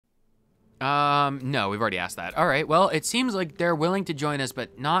No, we've already asked that. All right, well, it seems like they're willing to join us,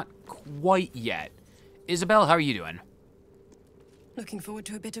 but not quite yet. Isabel, how are you doing? Looking forward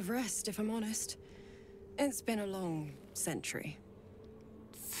to a bit of rest, if I'm honest. It's been a long century.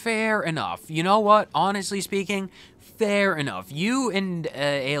 Fair enough. You know what? Honestly speaking, fair enough. You and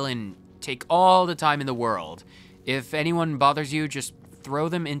Aelin take all the time in the world. If anyone bothers you, just throw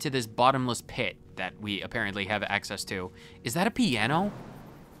them into this bottomless pit that we apparently have access to. Is that a piano?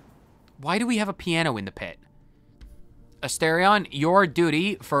 Why do we have a piano in the pit? Asterion, your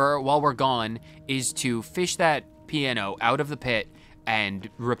duty for while we're gone is to fish that piano out of the pit and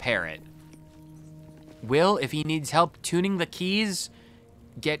repair it. Will, if he needs help tuning the keys,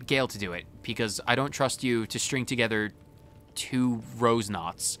 get Gale to do it, because I don't trust you to string together 2 rose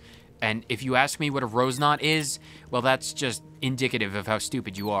knots. And if you ask me what a rose knot is, well, that's just indicative of how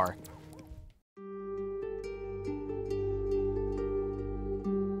stupid you are.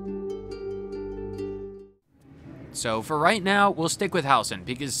 So for right now, we'll stick with Halsin,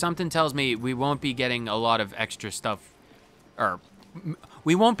 because something tells me we won't be getting a lot of extra stuff, or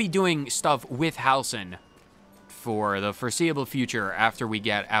we won't be doing stuff with Halsin for the foreseeable future after we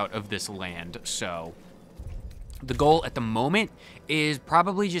get out of this land. So the goal at the moment is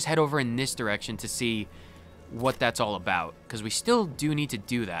probably just head over in this direction to see what that's all about, because we still do need to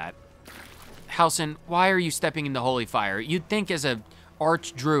do that. Halsin, why are you stepping in the holy fire? You'd think as a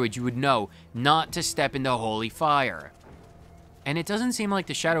archdruid you would know not to step in the holy fire. And it doesn't seem like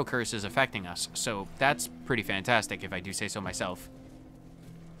the shadow curse is affecting us, so that's pretty fantastic if I do say so myself.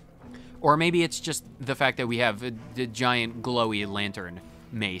 Or maybe it's just the fact that we have the giant glowy lantern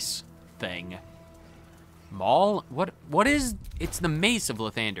mace thing. Maul? What is... It's the mace of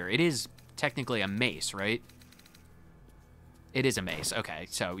Lathander. It is technically a mace, right? It is a mace. Okay,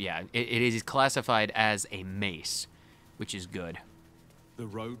 so yeah, it is classified as a mace, which is good. The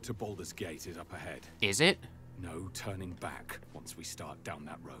road to Baldur's Gate is up ahead. Is it? No turning back once we start down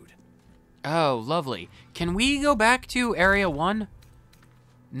that road. Oh, lovely. Can we go back to Area 1?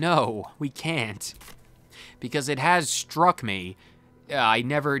 No, we can't. Because it has struck me, I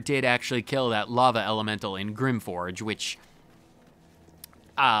never did actually kill that lava elemental in Grimforge, which...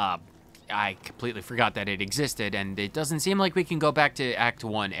 I completely forgot that it existed, and it doesn't seem like we can go back to Act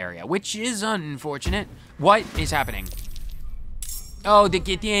 1 area, which is unfortunate. What is happening? Oh, the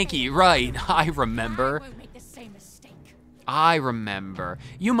Githyanki, right. I remember. I remember.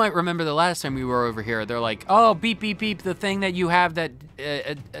 You might remember the last time we were over here. They're like, oh, beep, beep, beep, the thing that you have that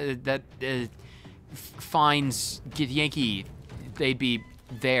finds Githyanki, they'd be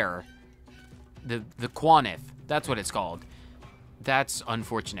there. The Quanith, that's what it's called. That's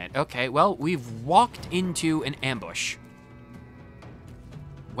unfortunate. Okay, well, we've walked into an ambush.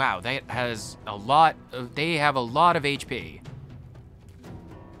 Wow, that has a lot of, they have a lot of HP.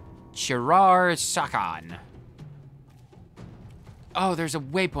 Shirar Sakan. Oh, there's a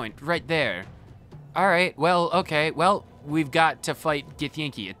waypoint right there. All right, well, okay, well, we've got to fight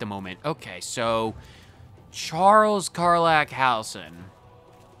Githyanki at the moment. Okay, so Charles Karlak Halsin.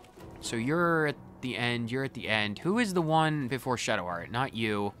 So you're at the end, you're at the end. Who is the one before Shadowheart? Not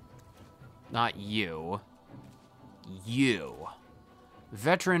you. Not you. You.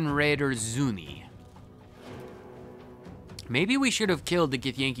 Veteran Raider Zuni. Maybe we should have killed the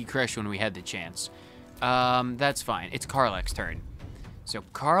Githyanki Kresh when we had the chance. That's fine. It's Karlak's turn. So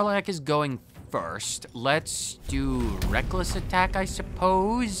Karlak is going first. Let's do Reckless Attack, I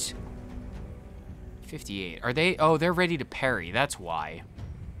suppose. 58. Are they? Oh, they're ready to parry. That's why.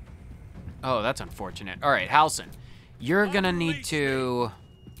 Oh, that's unfortunate. All right, Halsin, you're gonna need to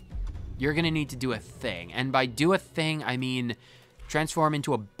do a thing. And by do a thing, I mean transform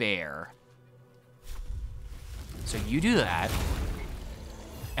into a bear. So you do that.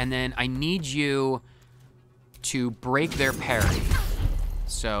 And then I need you to break their parry.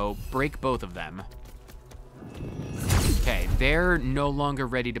 So break both of them. Okay, they're no longer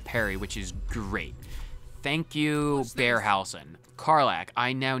ready to parry, which is great. Thank you, Bear Halsin. Karlak,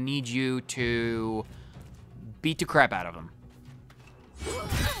 I now need you to beat the crap out of him.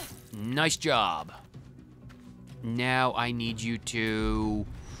 Nice job. Now I need you to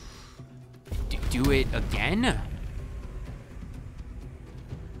do it again.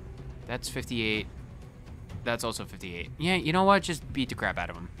 That's 58. That's also 58. Yeah, you know what? Just beat the crap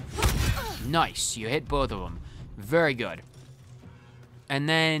out of him. Nice. You hit both of them. Very good. And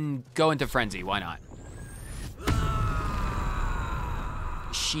then go into Frenzy. Why not?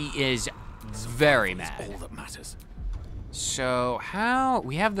 She is very mad. That's all that matters. So how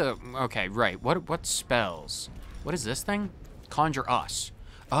we have the okay, right. What spells? What is this thing? Conjure Us.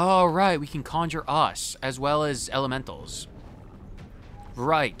 Oh right, we can conjure us as well as elementals.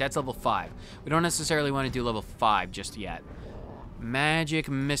 Right, that's level 5. We don't necessarily want to do level 5 just yet. Magic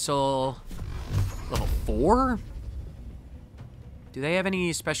missile. Level 4? Do they have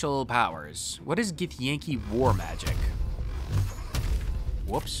any special powers? What is Githyanki war magic?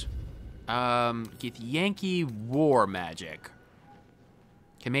 Whoops. Githyanki war magic.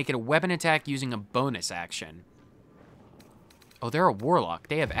 Can make it a weapon attack using a bonus action. Oh, they're a warlock.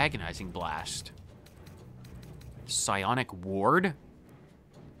 They have agonizing blast. Psionic ward?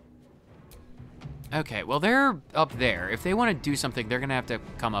 Okay, well, they're up there. If they want to do something, they're going to have to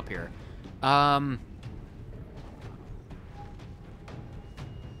come up here. How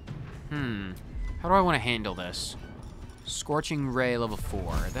do I want to handle this? Scorching Ray level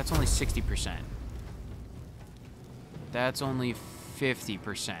 4. That's only 60%. That's only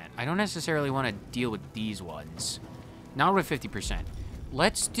 50%. I don't necessarily want to deal with these ones. Not with 50%.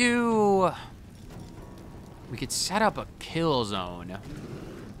 Let's do... We could set up a kill zone.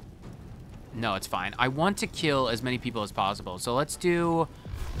 No, it's fine. I want to kill as many people as possible. So let's do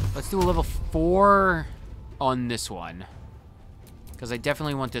a level 4 on this one. Because I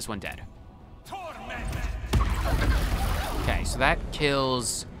definitely want this one dead. Okay, so that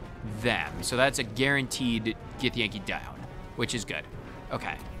kills them. So that's a guaranteed Githyanki down, which is good.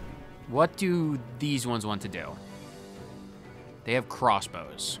 Okay. What do these ones want to do? They have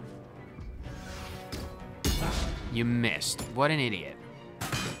crossbows. You missed. What an idiot.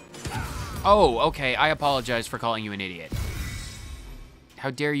 Oh, okay. I apologize for calling you an idiot. How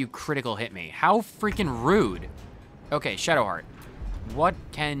dare you critical hit me? How freaking rude. Okay, Shadowheart. What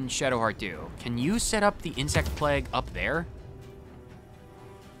can Shadowheart do? Can you set up the insect plague up there?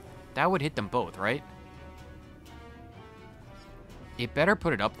 That would hit them both, right? It better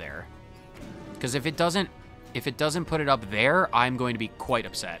put it up there. Because if it doesn't put it up there, I'm going to be quite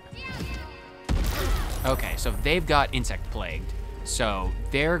upset. Okay, so they've got insect plagued. So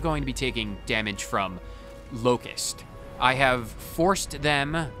they're going to be taking damage from Locust. I have forced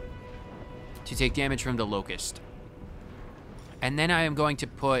them to take damage from the Locust. And then I am going to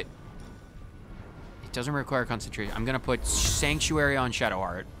put... It doesn't require concentration. I'm going to put Sanctuary on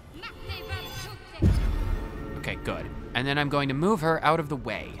Shadowheart. Okay, good. And then I'm going to move her out of the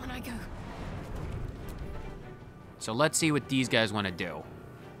way. On I go. So let's see what these guys want to do.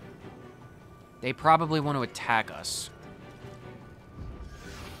 They probably want to attack us.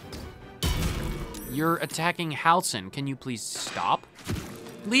 You're attacking Halsin. Can you please stop?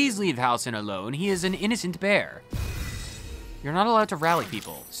 Please leave Halsin alone. He is an innocent bear. You're not allowed to rally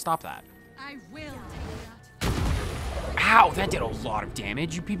people. Stop that. I will take that. Ow, that did a lot of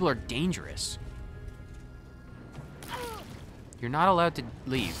damage. You people are dangerous. You're not allowed to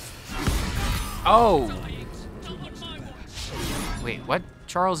leave. Oh! Wait, what?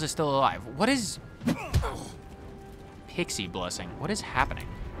 Charles is still alive. What is... Pixie Blessing. What is happening?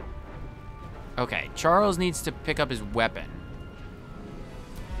 Okay, Charles needs to pick up his weapon.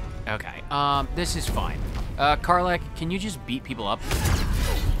 Okay, this is fine. Karlak, can you just beat people up?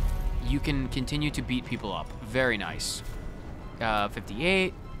 You can continue to beat people up. Very nice.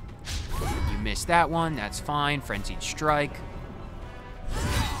 58. You missed that one. That's fine. Frenzied Strike.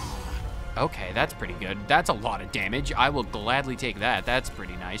 Okay, that's pretty good. That's a lot of damage. I will gladly take that. That's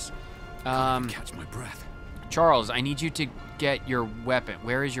pretty nice. Catch my breath. Charles, I need you to get your weapon.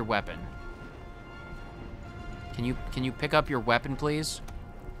 Where is your weapon? Can you pick up your weapon, please?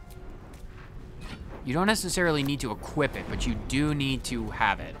 You don't necessarily need to equip it, but you do need to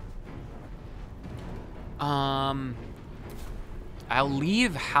have it. I'll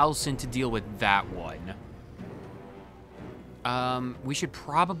leave Halsin to deal with that one. We should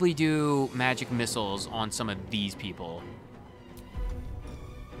probably do magic missiles on some of these people.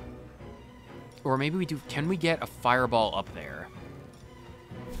 Or maybe we do, can we get a fireball up there?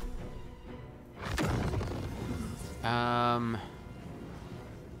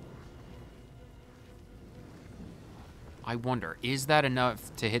 I wonder, is that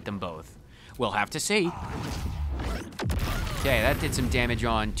enough to hit them both? We'll have to see. Okay, that did some damage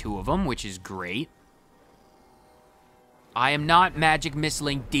on 2 of them, which is great. I am not magic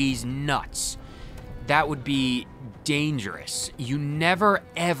missiling these nuts. That would be dangerous. You never,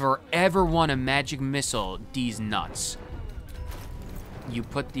 ever, ever want to magic missile these nuts. You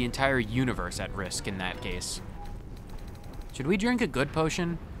put the entire universe at risk in that case. Should we drink a good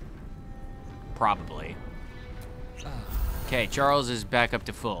potion? Probably. Okay, Charles is back up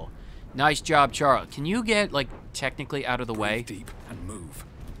to full. Nice job, Charles. Can you get, like, technically out of the way? Breathe deep and move.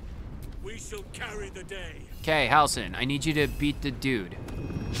 We shall carry the day. Okay, Halsin, I need you to beat the dude.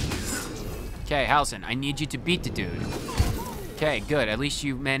 Okay, Halsin, I need you to beat the dude. Okay, good. At least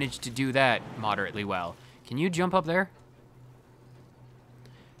you managed to do that moderately well. Can you jump up there?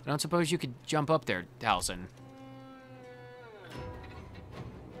 I don't suppose you could jump up there, Halcyon.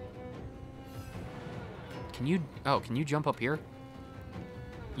 Can you jump up here?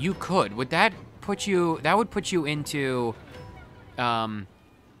 You could. Would that put you, that would put you into, the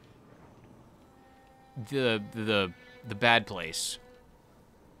bad place.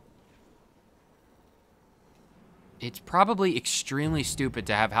 It's probably extremely stupid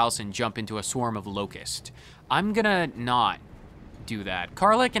to have Halcyon jump into a swarm of locusts. I'm gonna not do that.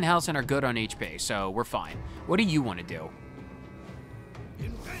 Karlach and Halcyon are good on HP, so we're fine. What do you want to do?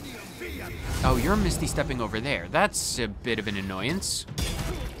 Oh, you're Misty stepping over there. That's a bit of an annoyance.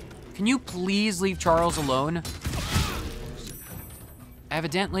 Can you please leave Charles alone?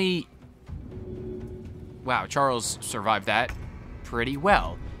 Evidently... Wow, Charles survived that pretty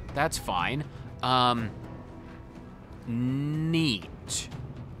well. That's fine. Neat.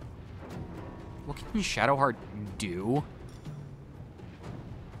 What can Shadowheart do?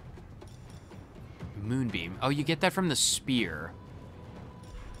 Moonbeam. Oh, you get that from the spear.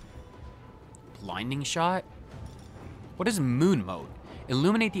 Blinding shot? What is moon mode?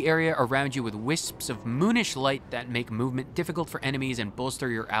 Illuminate the area around you with wisps of moonish light that make movement difficult for enemies and bolster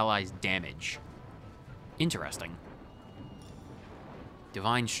your allies' damage. Interesting.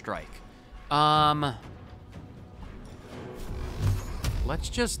 Divine strike. Let's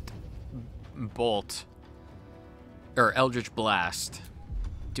just bolt. Or Eldritch Blast.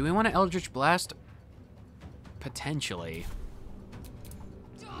 Do we want to Eldritch Blast? Potentially.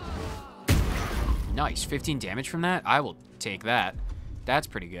 Nice, 15 damage from that? I will take that. That's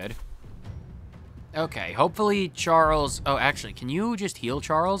pretty good. Okay, hopefully Charles... Oh, actually, can you just heal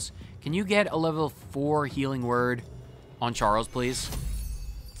Charles? Can you get a level 4 healing word on Charles, please?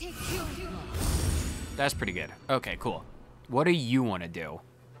 That's pretty good. Okay, cool. What do you want to do?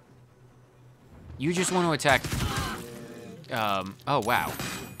 You just want to attack... oh, wow.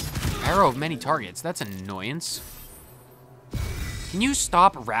 Arrow of many targets. That's an annoyance. Can you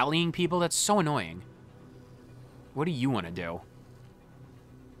stop rallying people? That's so annoying. What do you want to do?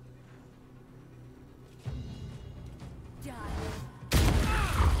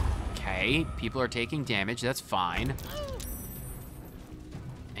 Okay, people are taking damage. That's fine.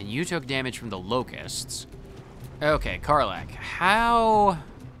 And you took damage from the locusts. Okay, Karlach. How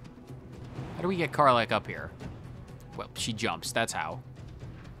do we get Karlach up here? Well, she jumps. That's how.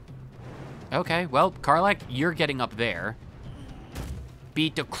 Okay, well, Karlach, you're getting up there.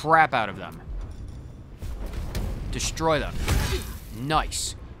 Beat the crap out of them. Destroy them.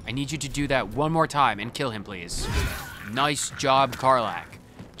 Nice. I need you to do that one more time and kill him, please. Nice job, Karlach.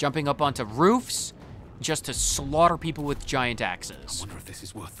 Jumping up onto roofs just to slaughter people with giant axes. I wonder if this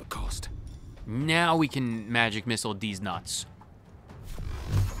is worth the cost. Now we can magic missile these nuts.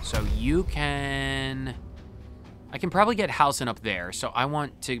 So you can... I can probably get Halcyon up there, so I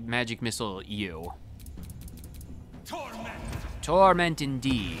want to magic missile you. Torment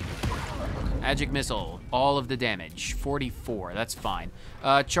indeed. Magic missile, all of the damage. 44, that's fine.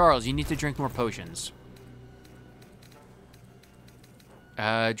 Charles, you need to drink more potions.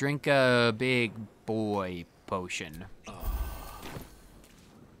 Drink a big boy potion.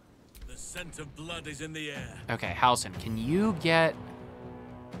 The scent of blood is in the air. Okay, Halcyon, can you get...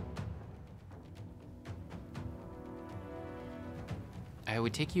 It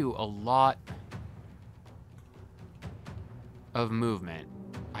would take you a lot of movement.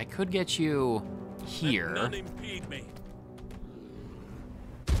 I could get you here. Let none impede me.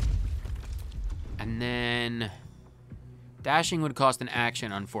 And then dashing would cost an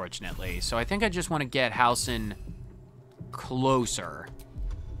action, unfortunately. So I think I just want to get Halcyon closer.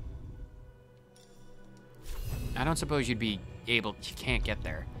 I don't suppose you'd be able... You can't get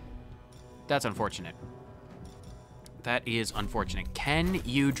there. That's unfortunate. That is unfortunate. Can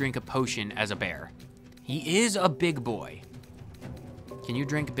you drink a potion as a bear? He is a big boy. Can you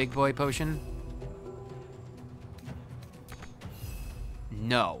drink a big boy potion?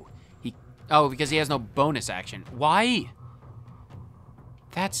 No. Oh, because he has no bonus action. Why?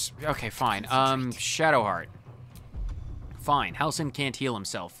 That's... Okay, fine. Shadowheart. Fine. Halcyon can't heal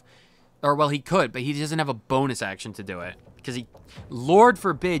himself. Or, well, he could, but he doesn't have a bonus action to do it. Because he... Lord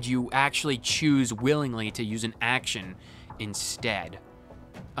forbid you actually choose willingly to use an action instead.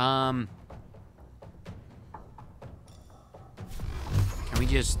 Can we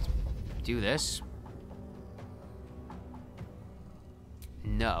just do this?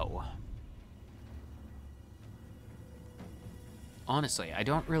 No. Honestly, I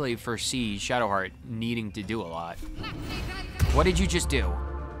don't really foresee Shadowheart needing to do a lot. What did you just do?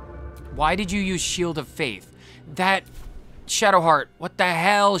 Why did you use Shield of Faith? That... Shadowheart, what the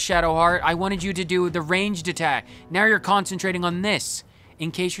hell, Shadowheart? I wanted you to do the ranged attack. Now you're concentrating on this.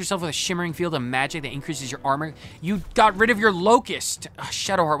 Encase yourself with a shimmering field of magic that increases your armor. You got rid of your locust.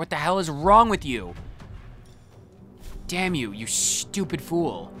 Shadowheart, what the hell is wrong with you? Damn you, you stupid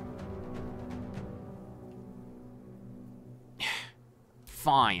fool.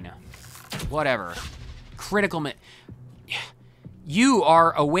 Fine. Whatever. You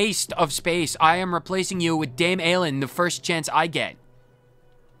are a waste of space. I am replacing you with Dame Aelin the first chance I get.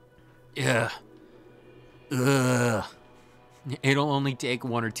 Ugh. Ugh. It'll only take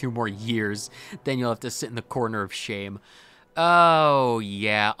 1 or 2 more years. Then you'll have to sit in the corner of shame. Oh,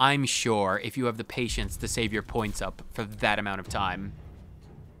 yeah, I'm sure if you have the patience to save your points up for that amount of time.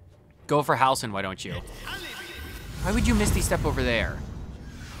 Go for Halcyon, why don't you? Why would you misty step over there?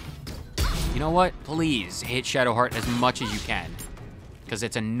 You know what? Please hit Shadowheart as much as you can, because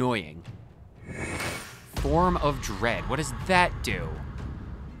it's annoying. Form of Dread. What does that do?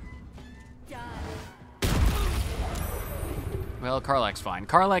 Well, Karlach's fine.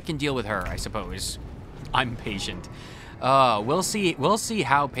 Karlach can deal with her, I suppose. I'm patient. We'll see. We'll see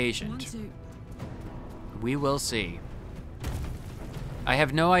how patient. We will see. I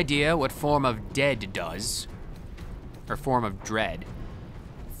have no idea what Form of Dead does, or Form of Dread.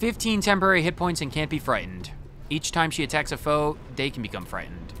 15 temporary hit points and can't be frightened. Each time she attacks a foe, they can become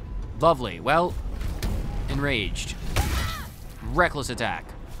frightened. Lovely. Well, enraged. Reckless attack.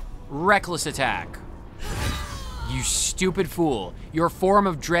 Reckless attack. You stupid fool. Your Form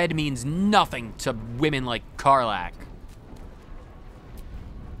of Dread means nothing to women like Karlach.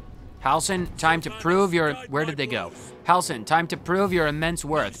 Halcyon, time to prove your... Where did they go? Halcyon, time to prove your immense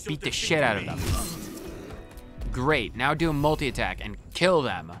worth. Beat the shit out of them. Great. Now do a multi-attack and kill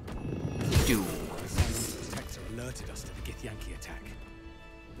them. Do. Protector alerted us to the Githyanki attack.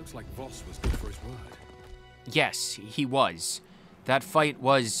 Looks like Voss was good for his word. Yes, he was. That fight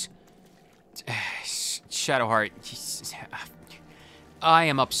was... Shadowheart. I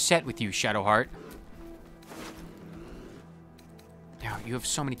am upset with you, Shadowheart. Oh, you have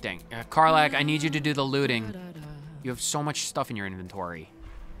so many things. Karlach, I need you to do the looting. You have so much stuff in your inventory.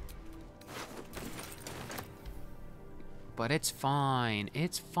 But it's fine.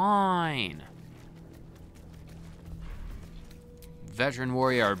 It's fine. Veteran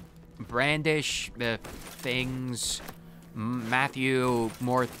warrior, brandish things. Matthew,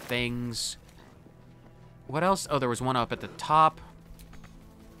 more things. What else? Oh, there was one up at the top.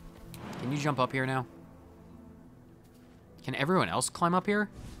 Can you jump up here now? Can everyone else climb up here?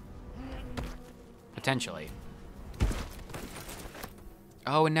 Potentially.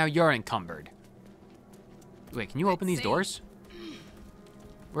 Oh, and now you're encumbered. Wait, can you open these doors?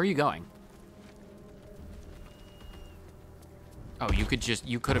 Where are you going? Oh, you could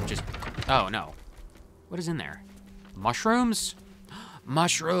have just, oh no. What is in there? Mushrooms?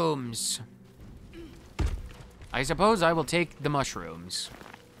 Mushrooms. I suppose I will take the mushrooms.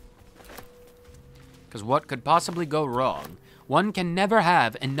 Because what could possibly go wrong? One can never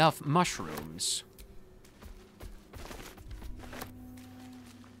have enough mushrooms.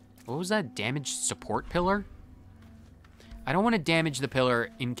 What was that? Damaged support pillar? I don't want to damage the pillar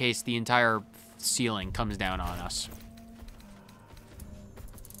in case the entire ceiling comes down on us.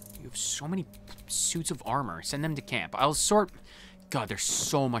 You have so many suits of armor. Send them to camp. I'll sort... God, there's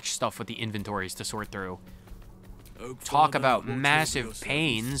so much stuff with the inventories to sort through. Talk about massive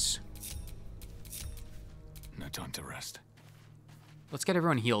pains. No time to rest. Let's get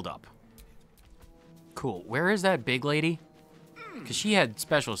everyone healed up. Cool. Where is that big lady? Because she had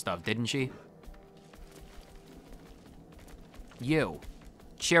special stuff, didn't she? You.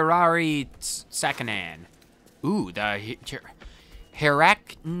 Chirari Sakanan. Ooh, the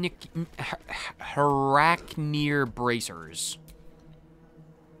Haraknir Bracers.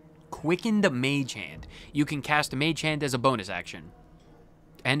 Quickened Mage Hand. You can cast a Mage Hand as a bonus action.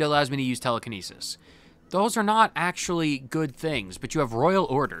 And allows me to use telekinesis. Those are not actually good things, but you have Royal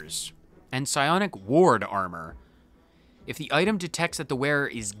Orders. And Psionic Ward Armor. If the item detects that the wearer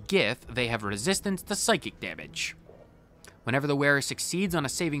is Gith, they have resistance to psychic damage. Whenever the wearer succeeds on a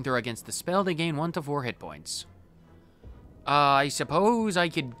saving throw against the spell, they gain 1 to 4 hit points. I suppose I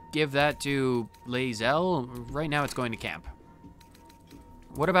could give that to Lae'zel. Right now it's going to camp.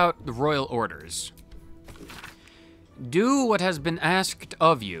 What about the Royal Orders? Do what has been asked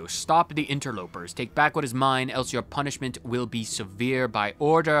of you. Stop the interlopers. Take back what is mine, else your punishment will be severe by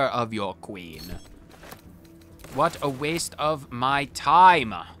order of your queen. What a waste of my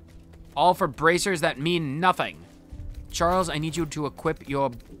time. All for bracers that mean nothing. Charles, I need you to equip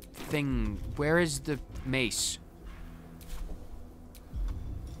your thing. Where is the mace?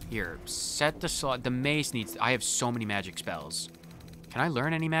 Here, set the slot. The mace needs... I have so many magic spells. Can I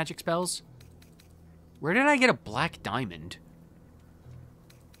learn any magic spells? Where did I get a black diamond?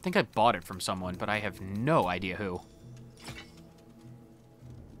 I think I bought it from someone, but I have no idea who.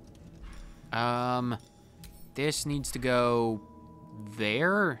 This needs to go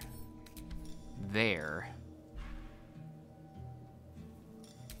there. There.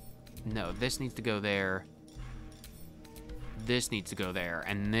 No, this needs to go there. This needs to go there,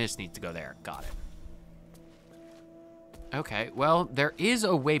 and this needs to go there. Got it. Okay, well, there is a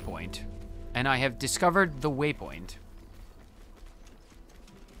waypoint, and I have discovered the waypoint.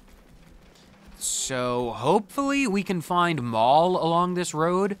 So, hopefully we can find Maul along this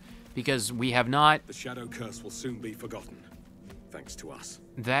road, because we have not... The Shadow Curse will soon be forgotten, thanks to us.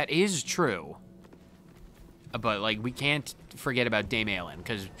 That is true. But, like, we can't forget about Dame Aelin,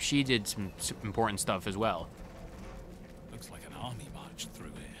 because she did some important stuff as well. Looks like an army marched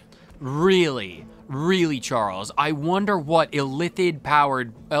through here. Really, really, Charles. I wonder what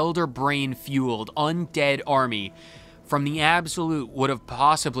Illithid-powered, Elder Brain-fueled, undead army from the Absolute would have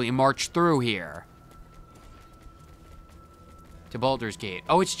possibly marched through here. To Baldur's Gate.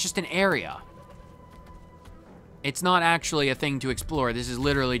 Oh, it's just an area. It's not actually a thing to explore. This is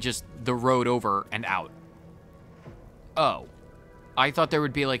literally just the road over and out. Oh. I thought there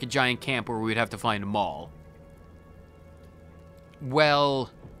would be like a giant camp where we'd have to find a mall. Well,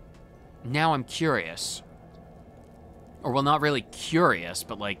 now I'm curious. Or, well, not really curious,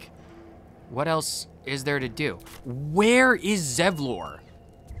 but like, what else is there to do? Where is Zevlor?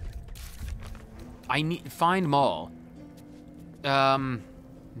 I need find Maul.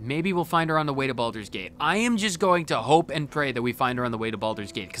 Maybe we'll find her on the way to Baldur's Gate. I am just going to hope and pray that we find her on the way to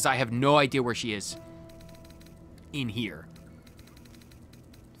Baldur's Gate, because I have no idea where she is in here.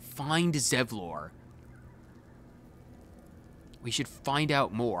 Find Zevlor. We should find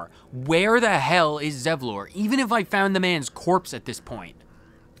out more. Where the hell is Zevlor? Even if I found the man's corpse at this point.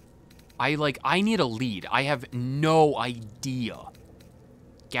 I need a lead. I have no idea.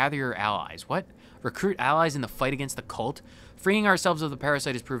 Gather your allies. What? Recruit allies in the fight against the cult? Freeing ourselves of the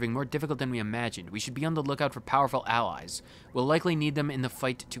parasite is proving more difficult than we imagined. We should be on the lookout for powerful allies. We'll likely need them in the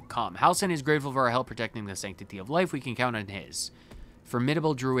fight to come. Halsin is grateful for our help protecting the sanctity of life. We can count on his.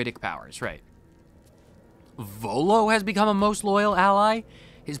 Formidable druidic powers, right. Volo has become a most loyal ally.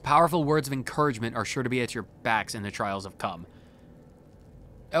 His powerful words of encouragement are sure to be at your backs in the trials of come.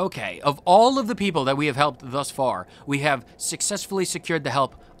 Okay, of all of the people that we have helped thus far, we have successfully secured the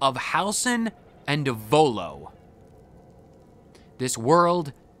help of Halsin and Volo. This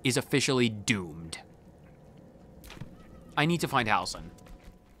world is officially doomed. I need to find Halsin.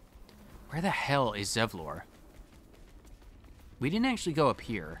 Where the hell is Zevlor? We didn't actually go up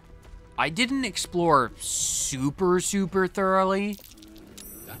here. I didn't explore super thoroughly.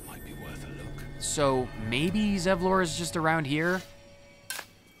 That might be worth a look. So maybe Zevlor is just around here?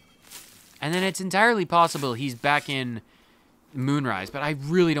 And then it's entirely possible he's back in Moonrise, but I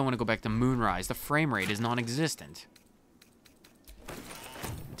really don't want to go back to Moonrise. The frame rate is non-existent.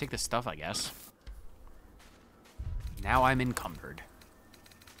 Take the stuff, I guess. Now I'm encumbered.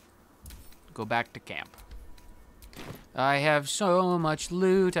 Go back to camp. I have so much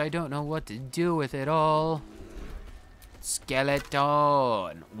loot, I don't know what to do with it all.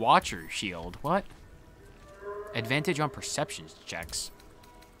 Skeleton. Watcher shield. What? Advantage on perceptions checks.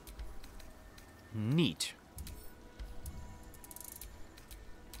 Neat.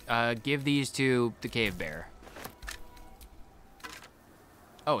 Give these to the cave bear.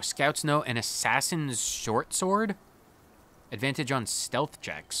 Oh, Scout's Note and Assassin's Short Sword? Advantage on stealth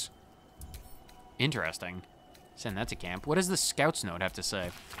checks. Interesting. Send that to camp. What does the Scout's Note have to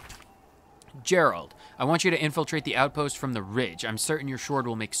say? Gerald, I want you to infiltrate the outpost from the ridge. I'm certain your sword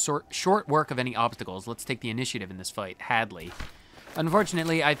will make short work of any obstacles. Let's take the initiative in this fight. Hadley.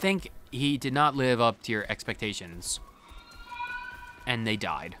 Unfortunately, I think he did not live up to your expectations. And they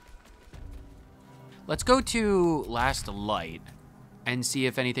died. Let's go to Last Light and see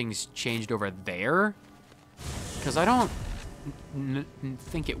if anything's changed over there. Because I don't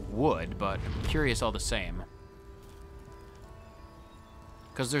think it would, but I'm curious all the same.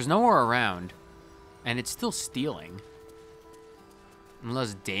 Because there's nowhere around, and it's still stealing.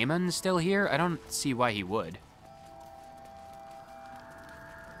 Unless Damon's still here, I don't see why he would.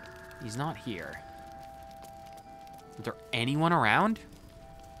 He's not here. Is there anyone around?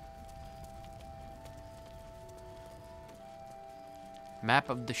 Map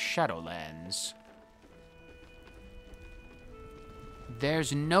of the Shadowlands.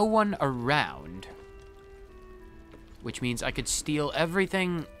 There's no one around. Which means I could steal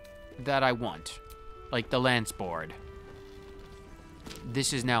everything that I want. Like the lance board.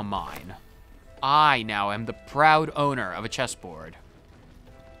 This is now mine. I now am the proud owner of a chessboard.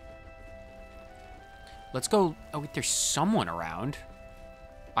 Let's go. Oh, wait, there's someone around.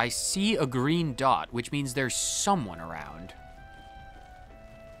 I see a green dot, which means there's someone around.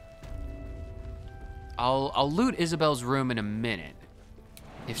 I'll loot Isabel's room in a minute.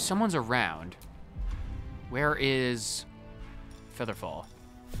 If someone's around, where is Featherfall?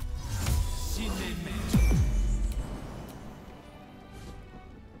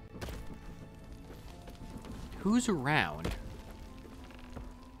 Who's around?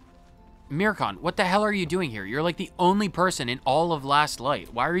 Mirkon, what the hell are you doing here? You're like the only person in all of Last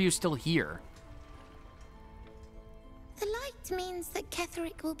Light. Why are you still here? The light means that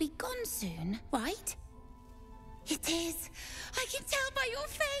Ketherick will be gone soon, right? It is. I can tell by your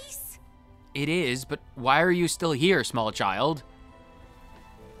face. It is, but why are you still here, small child?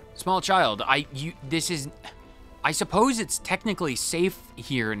 Small child, I suppose it's technically safe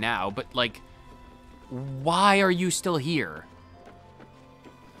here now, but like, why are you still here?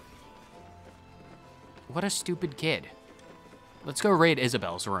 What a stupid kid. Let's go raid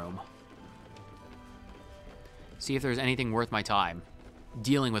Isabel's room. See if there's anything worth my time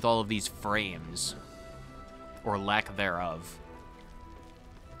dealing with all of these frames. Or lack thereof.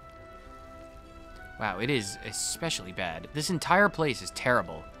 Wow, it is especially bad. This entire place is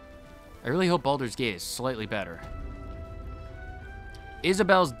terrible. I really hope Baldur's Gate is slightly better.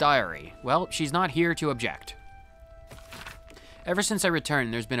 Isabel's diary. Well, she's not here to object. Ever since I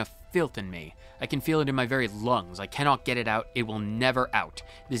returned, there's been a filth in me. I can feel it in my very lungs. I cannot get it out. It will never out.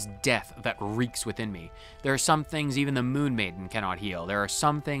 This death that reeks within me. There are some things even the Moon Maiden cannot heal. There are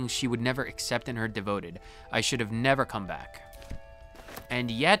some things she would never accept in her devoted. I should have never come back.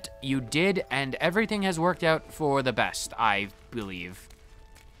 And yet, you did, and everything has worked out for the best, I believe.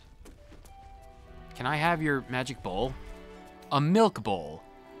 Can I have your magic bowl? A milk bowl.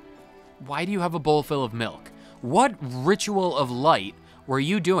 Why do you have a bowl full of milk? What ritual of light were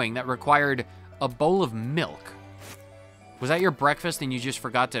you doing that required a bowl of milk? Was that your breakfast and you just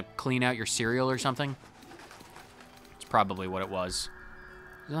forgot to clean out your cereal or something? It's probably what it was.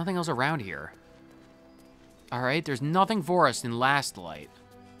 There's nothing else around here. Alright, there's nothing for us in Last Light.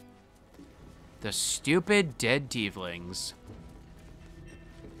 The stupid dead tieflings.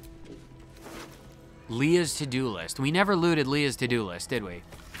 Leah's to-do list. We never looted Leah's to-do list, did we?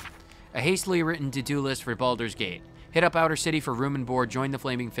 A hastily written to-do list for Baldur's Gate. Hit up Outer City for room and board, join the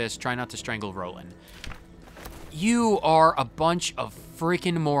Flaming Fist, try not to strangle Roland. You are a bunch of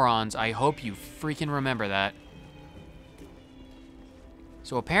freaking morons. I hope you freaking remember that.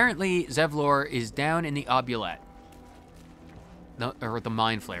 So apparently Zevlor is down in the Obulette. Or the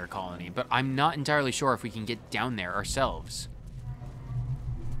Mind Flayer colony, but I'm not entirely sure if we can get down there ourselves.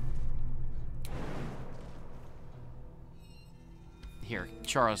 Here,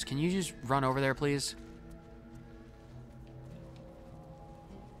 Charles, can you just run over there, please?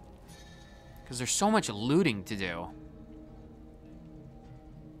 Because there's so much looting to do.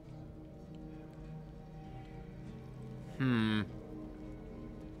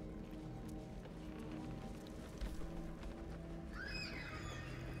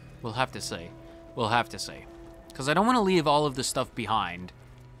 We'll have to see. We'll have to see. Because I don't want to leave all of the stuff behind.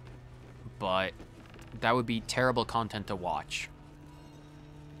 But that would be terrible content to watch.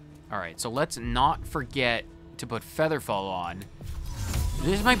 Alright, so let's not forget to put Featherfall on.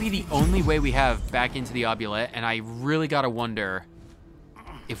 This might be the only way we have back into the Obulette, and I really gotta wonder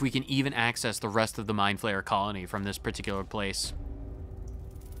if we can even access the rest of the Mind Flayer colony from this particular place.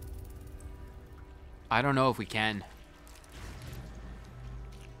 I don't know if we can.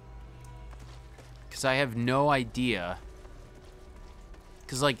 Because I have no idea.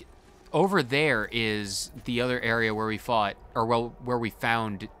 Because, like, over there is the other area where we fought, or well, where we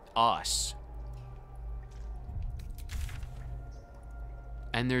found us.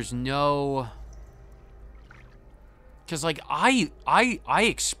 And there's no... Because, like, I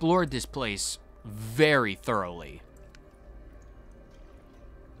explored this place very thoroughly.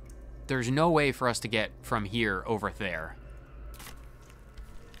 There's no way for us to get from here over there.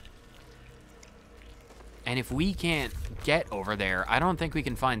 And if we can't get over there, I don't think we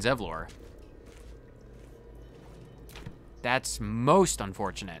can find Zevlor. That's most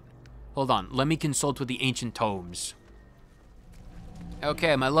unfortunate. Hold on, let me consult with the ancient tomes.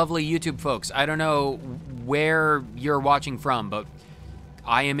 Okay, my lovely YouTube folks, I don't know where you're watching from, but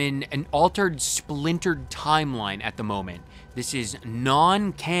I am in an altered, splintered timeline at the moment. This is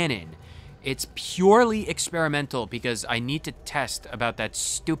non-canon. It's purely experimental because I need to test about that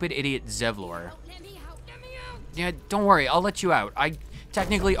stupid idiot Zevlor. Yeah, don't worry, I'll let you out. I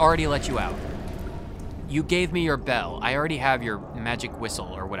technically already let you out. You gave me your bell. I already have your magic whistle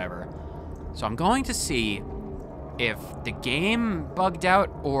or whatever. So I'm going to see if the game bugged out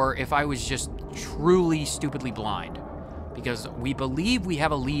or if I was just truly stupidly blind. because we believe we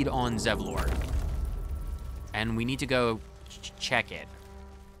have a lead on Zevlor. And we need to go check it.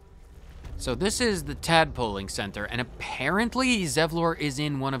 So this is the tadpoling center, and apparently Zevlor is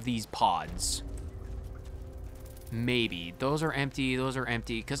in one of these pods. Maybe. Those are empty,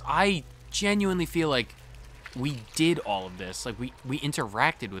 because I genuinely feel like we did all of this. Like, we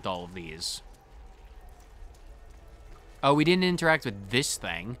interacted with all of these. Oh, we didn't interact with this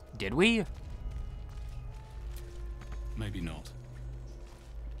thing, did we? Maybe not.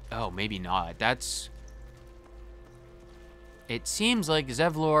 Oh, maybe not. That's... It seems like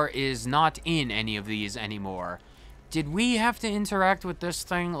Zevlor is not in any of these anymore. Did we have to interact with this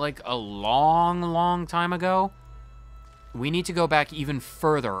thing, like, a long, long time ago? We need to go back even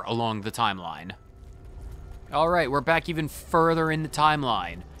further along the timeline. Alright, we're back even further in the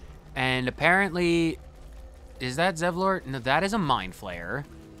timeline. And apparently... Is that Zevlor? No, that is a Mind Flayer.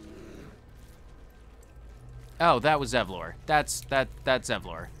 Oh, that was Zevlor. That's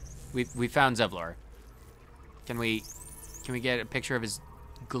Zevlor. We found Zevlor. Can we get a picture of his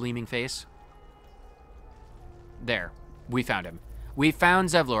gleaming face? There. We found him. We found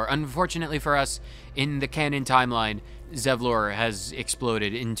Zevlor. Unfortunately for us, in the canon timeline, Zevlor has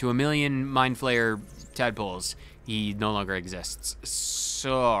exploded into a million Mind Flayer tadpoles. He no longer exists.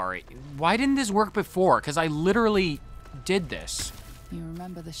 Sorry. Why didn't this work before? Because I literally did this. You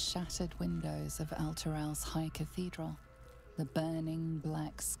remember the shattered windows of Alteral's High Cathedral? The burning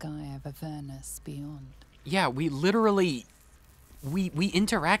black sky of Avernus beyond? Yeah, we literally... We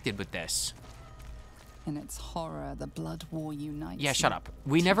interacted with this. In its horror, the blood war unites. Yeah, shut up.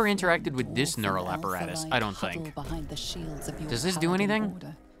 We never interacted with this neural apparatus, I don't think. Does this do anything?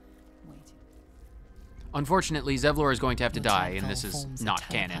 Unfortunately, Zevlor is going to have to die, and this is not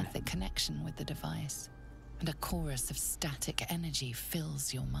canon. The connection with the device, and a chorus of static energy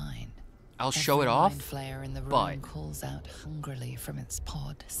fills your mind. I'll show it off, Mind Flayer in the room but calls out hungrily from its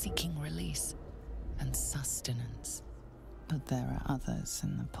pod, seeking release and sustenance. But there are others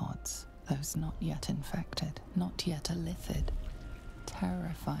in the pods, those not yet infected, not yet elithid,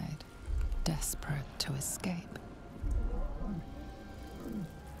 terrified, desperate to escape.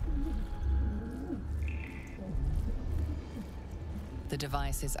 The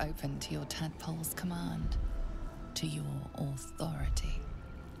device is open to your tadpole's command, to your authority.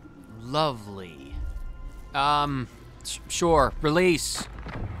 Lovely. Sure, release.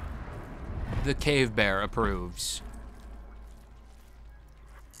 The cave bear approves.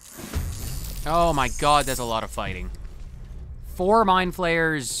 Oh my god, that's a lot of fighting. 4 Mind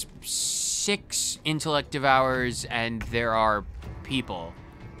Flayers, 6 Intellect Devours, and there are people.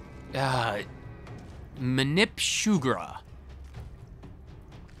 Manip Shugra.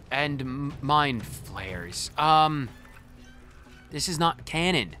 And Mind Flayers. This is not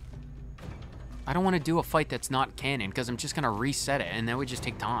canon. I don't want to do a fight that's not canon, because I'm just going to reset it, and that would just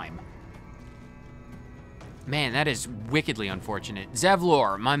take time. Man, that is wickedly unfortunate.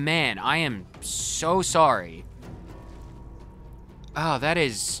 Zevlor, my man, I am so sorry. Oh, that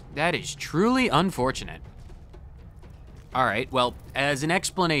is truly unfortunate. All right, well, as an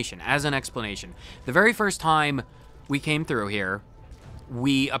explanation, the very first time we came through here,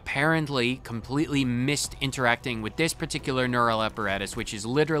 we apparently completely missed interacting with this particular neural apparatus, which is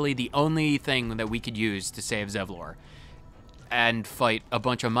literally the only thing that we could use to save Zevlor and fight a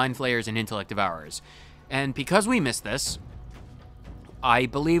bunch of Mind Flayers and Intellect Devourers. And because we missed this, I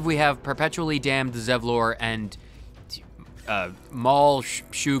believe we have perpetually damned Zevlor and Mal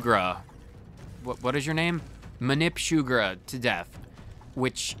Shugra. What is your name? Manip Shugra to death,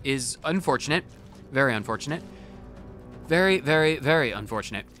 which is unfortunate. Very unfortunate. Very, very, very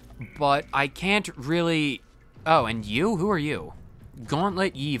unfortunate. But I can't really... Oh, and you? Who are you?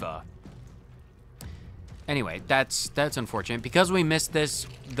 Gauntlet Yiva. Anyway, that's unfortunate. Because we missed this,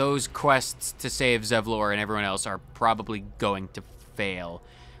 those quests to save Zevlor and everyone else are probably going to fail,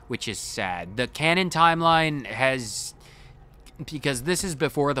 which is sad. The canon timeline has... Because this is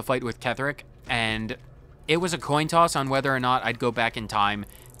before the fight with Ketheric, and it was a coin toss on whether or not I'd go back in time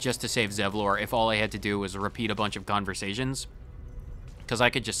just to save Zevlor if all I had to do was repeat a bunch of conversations. Because I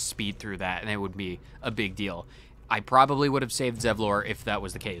could just speed through that and it would be a big deal. I probably would have saved Zevlor if that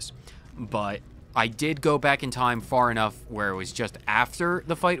was the case. But I did go back in time far enough where it was just after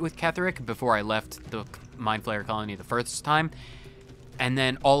the fight with Ketheric, before I left the Mind Flayer colony the first time. And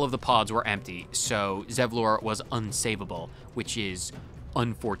then all of the pods were empty, so Zevlor was unsavable, which is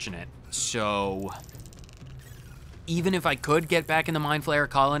unfortunate. So even if I could get back in the Mind Flayer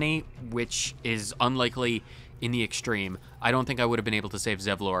colony, which is unlikely in the extreme, I don't think I would have been able to save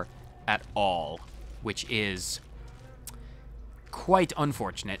Zevlor at all, which is quite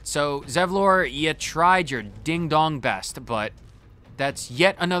unfortunate. So, Zevlor, you tried your ding-dong best, but that's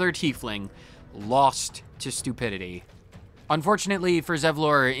yet another tiefling lost to stupidity. Unfortunately for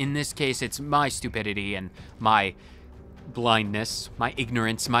Zevlor, in this case, it's my stupidity and my blindness, my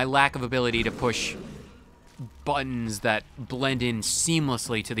ignorance, my lack of ability to push buttons that blend in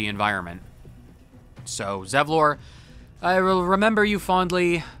seamlessly to the environment. So, Zevlor, I will remember you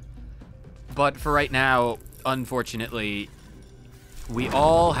fondly, but for right now, unfortunately, we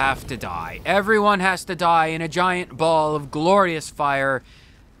all have to die. Everyone has to die in a giant ball of glorious fire,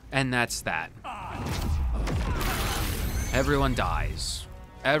 and that's that. Everyone dies.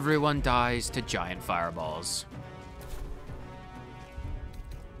 Everyone dies to giant fireballs.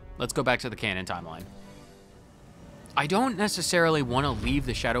 Let's go back to the canon timeline. I don't necessarily want to leave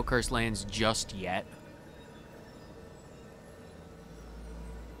the Shadow Curse lands just yet.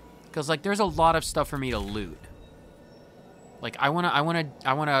 Because, like, there's a lot of stuff for me to loot. Like, I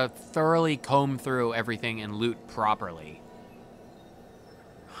wanna thoroughly comb through everything and loot properly.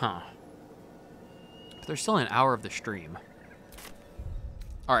 Huh. But there's still an hour of the stream.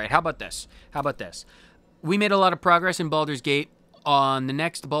 All right, how about this? How about this? We made a lot of progress in Baldur's Gate. On the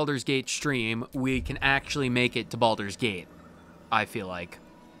next Baldur's Gate stream, we can actually make it to Baldur's Gate, I feel like.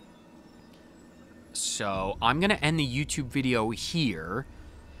 So, I'm going to end the YouTube video here,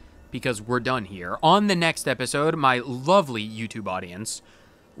 because we're done here. On the next episode, my lovely YouTube audience,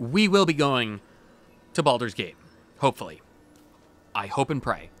 we will be going to Baldur's Gate, hopefully. I hope and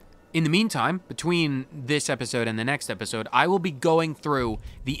pray. In the meantime, between this episode and the next episode, I will be going through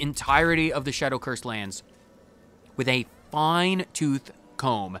the entirety of the Shadow Curse lands with a fine-tooth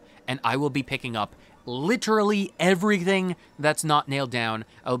comb, and I will be picking up literally everything that's not nailed down.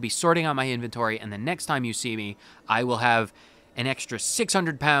 I will be sorting out my inventory, and the next time you see me, I will have an extra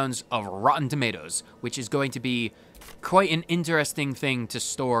 600 pounds of rotten tomatoes, which is going to be quite an interesting thing to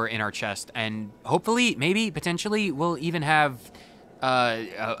store in our chest, and hopefully, maybe, potentially, we'll even have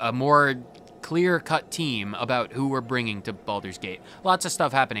a more clear-cut team about who we're bringing to Baldur's Gate. Lots of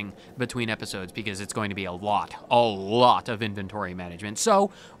stuff happening between episodes because it's going to be a lot of inventory management. So,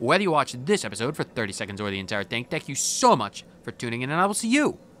 whether you watch this episode for 30 seconds or the entire thing, thank you so much for tuning in, and I will see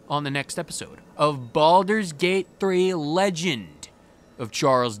you on the next episode of Baldur's Gate 3 Legend of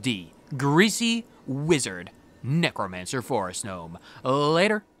Charles D. Greasy Wizard Necromancer Forest Gnome.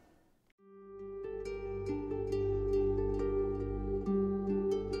 Later.